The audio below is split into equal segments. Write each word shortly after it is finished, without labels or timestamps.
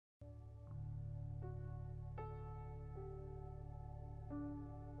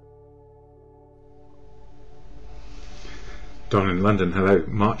Don in London, hello.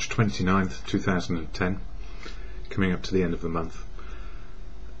 March 29th, 2010, coming up to the end of the month.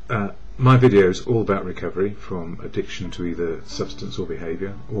 My video is all about recovery from addiction to either substance or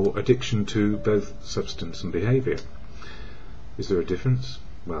behaviour, or addiction to both substance and behaviour. Is there a difference?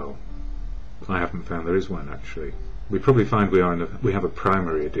 Well, I haven't found there is one, actually. We probably find we have a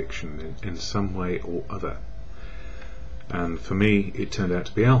primary addiction in some way or other. And for me, it turned out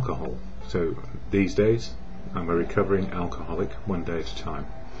to be alcohol. So these days, I'm a recovering alcoholic, one day at a time.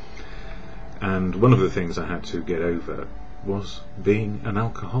 And one of the things I had to get over was being an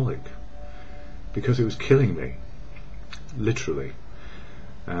alcoholic, because it was killing me, literally.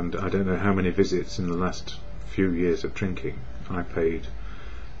 And I don't know how many visits in the last few years of drinking I paid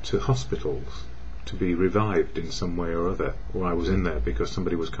to hospitals to be revived in some way or other, or I was in there because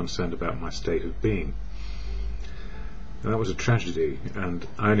somebody was concerned about my state of being. And that was a tragedy, and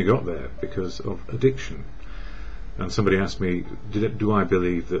I only got there because of addiction. And somebody asked me, do I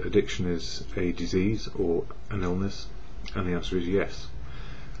believe that addiction is a disease or an illness? And the answer is yes.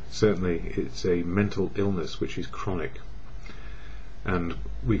 Certainly it's a mental illness which is chronic. And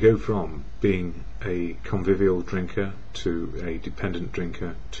we go from being a convivial drinker to a dependent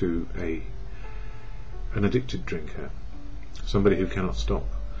drinker to an addicted drinker, somebody who cannot stop.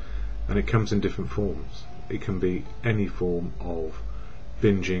 And it comes in different forms. It can be any form of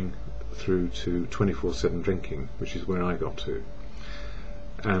binging through to 24/7 drinking, which is where I got to.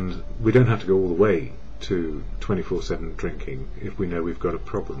 And we don't have to go all the way to 24/7 drinking if we know we've got a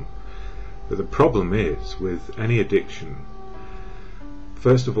problem. But the problem is, with any addiction,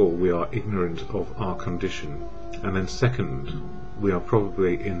 first of all, we are ignorant of our condition, and then second, we are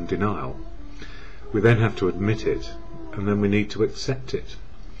probably in denial. We then have to admit it, and then we need to accept it.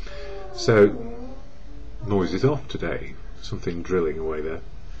 So, noise is off today, something drilling away there.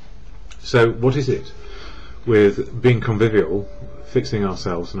 So what is it? With being convivial, fixing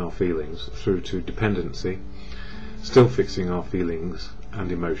ourselves and our feelings, through to dependency, still fixing our feelings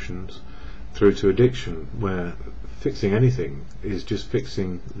and emotions, through to addiction, where fixing anything is just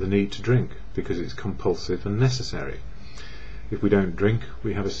fixing the need to drink because it's compulsive and necessary. If we don't drink,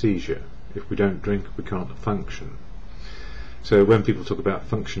 we have a seizure. If we don't drink, we can't function. So when people talk about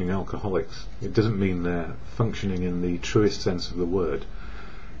functioning alcoholics, it doesn't mean they're functioning in the truest sense of the word.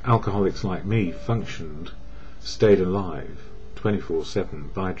 Alcoholics like me functioned, stayed alive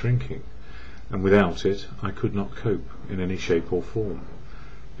 24/7 by drinking, and without it I could not cope in any shape or form.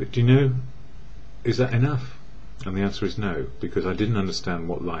 But do you know, is that enough? And the answer is no, because I didn't understand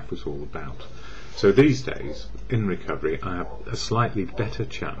what life was all about. So these days, in recovery, I have a slightly better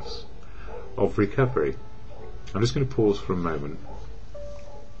chance of recovery. I'm just going to pause for a moment.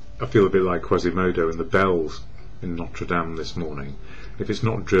 I feel a bit like Quasimodo and the bells in Notre Dame this morning. If it's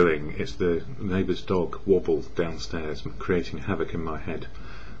not drilling, it's the neighbour's dog wobble downstairs and creating havoc in my head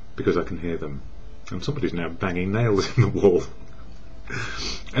because I can hear them. And somebody's now banging nails in the wall.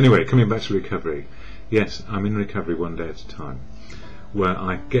 Anyway, coming back to recovery. Yes, I'm in recovery one day at a time, where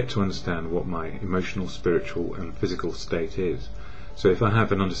I get to understand what my emotional, spiritual and physical state is. So if I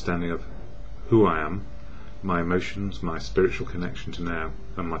have an understanding of who I am, my emotions, my spiritual connection to now,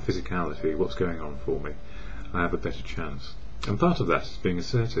 and my physicality, what's going on for me, I have a better chance. And part of that is being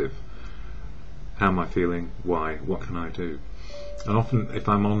assertive. How am I feeling? Why? What can I do? And often, if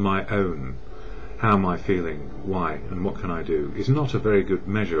I'm on my own, how am I feeling? Why? And what can I do? Is not a very good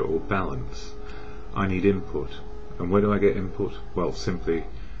measure or balance. I need input. And where do I get input? Well, simply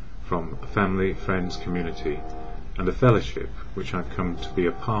from family, friends, community, and a fellowship which I've come to be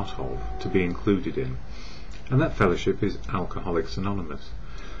a part of, to be included in. And that fellowship is Alcoholics Anonymous.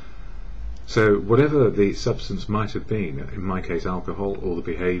 So whatever the substance might have been, in my case alcohol, or the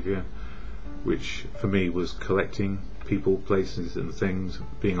behaviour, which for me was collecting people, places and things,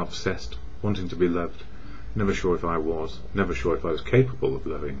 being obsessed, wanting to be loved, never sure if I was, never sure if I was capable of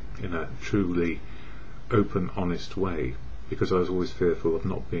loving in a truly open, honest way, because I was always fearful of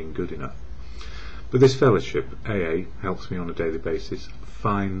not being good enough. But this fellowship, AA, helps me on a daily basis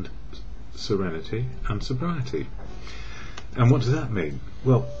find serenity and sobriety. And what does that mean?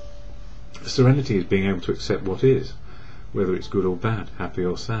 Well, serenity is being able to accept what is, whether it's good or bad, happy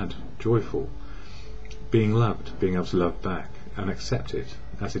or sad, joyful. Being loved, being able to love back and accept it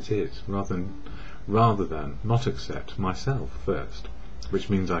as it is, rather than not accept myself first, which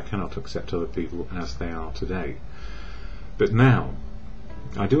means I cannot accept other people as they are today. But now,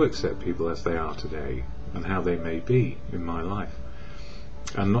 I do accept people as they are today and how they may be in my life,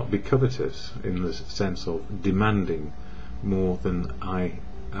 and not be covetous in the sense of demanding more than I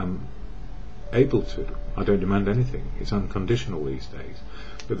am able to. I don't demand anything. It's unconditional these days.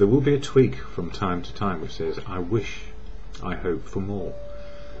 But there will be a tweak from time to time which says, I wish I hope for more.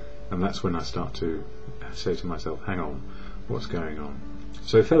 And that's when I start to say to myself, hang on, what's going on?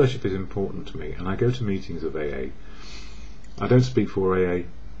 So fellowship is important to me, and I go to meetings of AA. I don't speak for AA,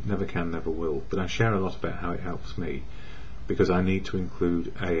 never can, never will, but I share a lot about how it helps me, because I need to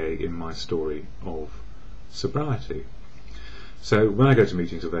include AA in my story of sobriety. So when I go to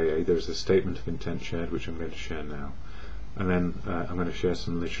meetings of AA, there's a statement of intent shared, which I'm going to share now, and then I'm going to share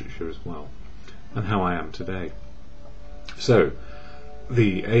some literature as well, and how I am today. So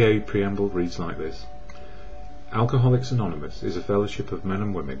the AA preamble reads like this: Alcoholics Anonymous is a fellowship of men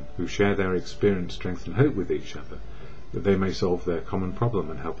and women who share their experience, strength and hope with each other, that they may solve their common problem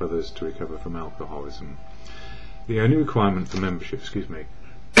and help others to recover from alcoholism. The only requirement for membership,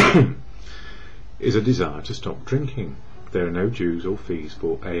 is a desire to stop drinking. There are no dues or fees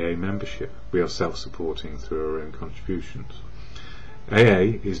for AA membership. We are self-supporting through our own contributions.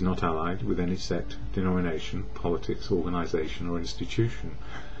 AA is not allied with any sect, denomination, politics, organisation or institution,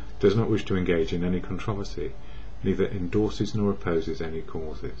 does not wish to engage in any controversy, neither endorses nor opposes any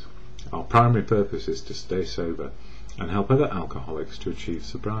causes. Our primary purpose is to stay sober and help other alcoholics to achieve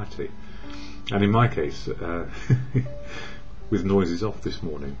sobriety. And in my case, with noises off this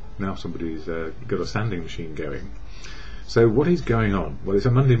morning, now somebody's got a sanding machine going. So what is going on? Well, it's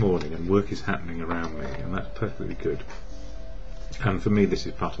a Monday morning and work is happening around me, and that's perfectly good. And for me, this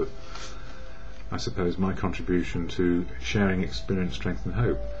is part of, I suppose, my contribution to sharing experience, strength and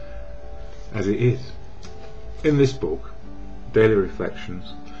hope, as it is. In this book, Daily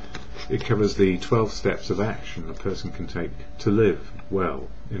Reflections, it covers the 12 steps of action a person can take to live well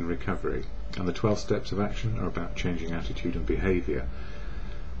in recovery. And the 12 steps of action are about changing attitude and behaviour.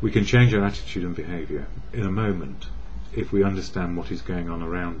 We can change our attitude and behaviour in a moment if we understand what is going on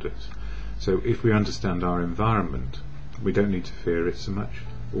around us. So if we understand our environment, we don't need to fear it so much,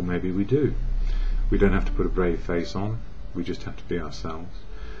 or maybe we do. We don't have to put a brave face on, we just have to be ourselves.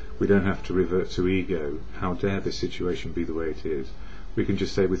 We don't have to revert to ego, how dare this situation be the way it is. We can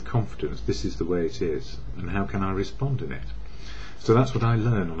just say with confidence, this is the way it is, and how can I respond in it? So that's what I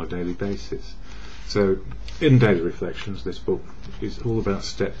learn on a daily basis. So in Daily Reflections, this book is all about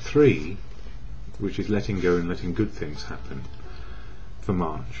step 3, which is letting go and letting good things happen, for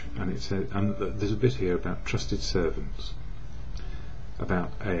March. And it says, and there's a bit here about trusted servants,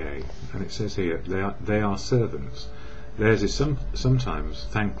 about AA, and it says here, they are servants. Theirs is sometimes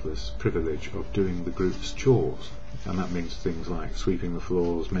thankless privilege of doing the group's chores, and that means things like sweeping the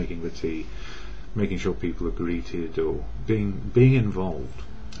floors, making the tea, making sure people are greeted, or being involved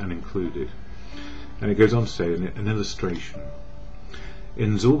and included. And it goes on to say an illustration.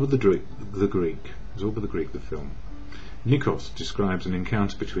 In Zorba the Greek, the film, Nikos describes an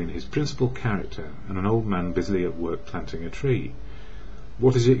encounter between his principal character and an old man busily at work planting a tree.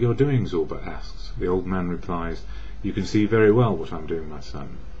 "What is it you're doing?" Zorba asks. The old man replies, "You can see very well what I'm doing, my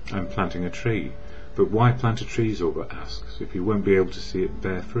son. I'm planting a tree." "But why plant a tree?" Zorba asks, "if you won't be able to see it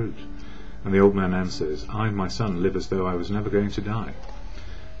bear fruit?" And the old man answers, "I, my son, live as though I was never going to die."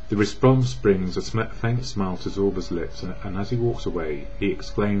 The response brings a faint smile to Zorba's lips, and as he walks away, he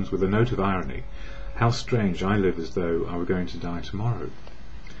exclaims with a note of irony, "How strange, I live as though I were going to die tomorrow."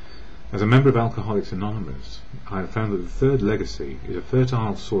 As a member of Alcoholics Anonymous, I have found that the third legacy is a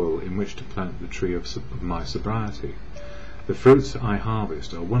fertile soil in which to plant the tree of my sobriety. The fruits I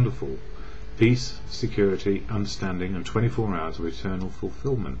harvest are wonderful: peace, security, understanding, and 24 hours of eternal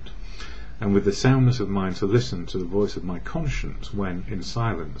fulfillment. And with the soundness of mind to listen to the voice of my conscience when, in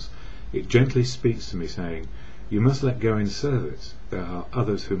silence, it gently speaks to me saying, "You must let go in service. There are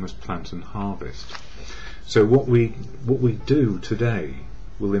others who must plant and harvest." So what we do today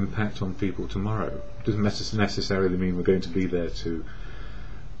will impact on people tomorrow. It doesn't necessarily mean we're going to be there to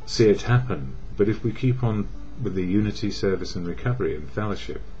see it happen, but if we keep on with the unity, service and recovery and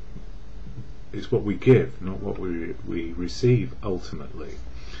fellowship, it's what we give, not what we receive ultimately,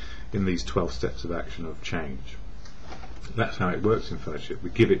 in these 12 steps of action of change. That's how it works in fellowship. We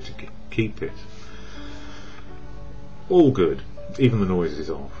give it to keep it. All good, even the noise is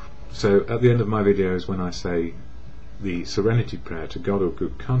off. So at the end of my videos, when I say the serenity prayer to God of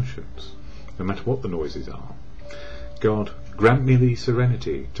good conscience, no matter what the noises are, God, grant me the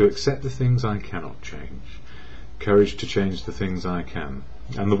serenity to accept the things I cannot change, courage to change the things I can,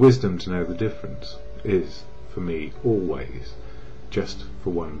 and the wisdom to know the difference is, for me, always just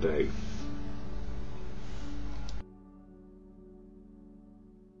for one day.